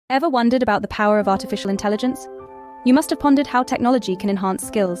Ever wondered about the power of artificial intelligence? You must have pondered how technology can enhance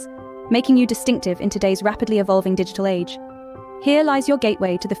skills, making you distinctive in today's rapidly evolving digital age. Here lies your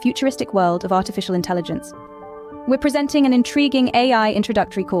gateway to the futuristic world of artificial intelligence. We're presenting an intriguing AI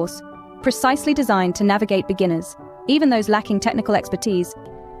Introductory Course, precisely designed to navigate beginners, even those lacking technical expertise.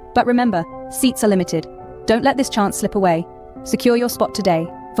 But remember, seats are limited. Don't let this chance slip away. Secure your spot today.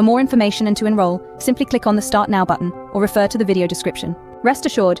 For more information and to enroll, simply click on the Start Now button or refer to the video description. Rest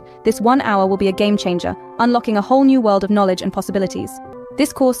assured, this 1 hour will be a game changer, unlocking a whole new world of knowledge and possibilities.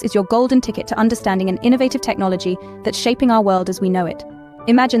 This course is your golden ticket to understanding an innovative technology that's shaping our world as we know it.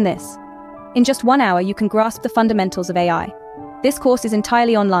 Imagine this. In just 1 hour, you can grasp the fundamentals of AI. This course is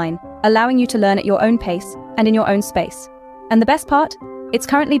entirely online, allowing you to learn at your own pace and in your own space. And the best part? It's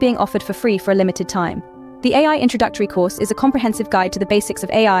currently being offered for free for a limited time. The AI Introductory Course is a comprehensive guide to the basics of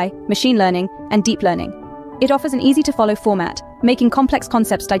AI, machine learning, and deep learning. It offers an easy-to-follow format, making complex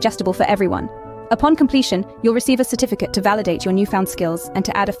concepts digestible for everyone. Upon completion, you'll receive a certificate to validate your newfound skills and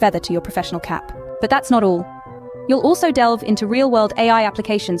to add a feather to your professional cap. But that's not all. You'll also delve into real-world AI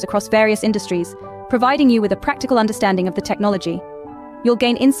applications across various industries, providing you with a practical understanding of the technology. You'll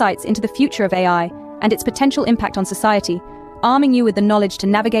gain insights into the future of AI and its potential impact on society, arming you with the knowledge to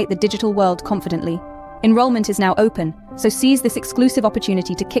navigate the digital world confidently. Enrollment is now open, so seize this exclusive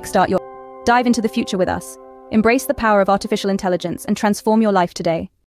opportunity to kickstart your... Dive into the future with us. Embrace the power of artificial intelligence and transform your life today.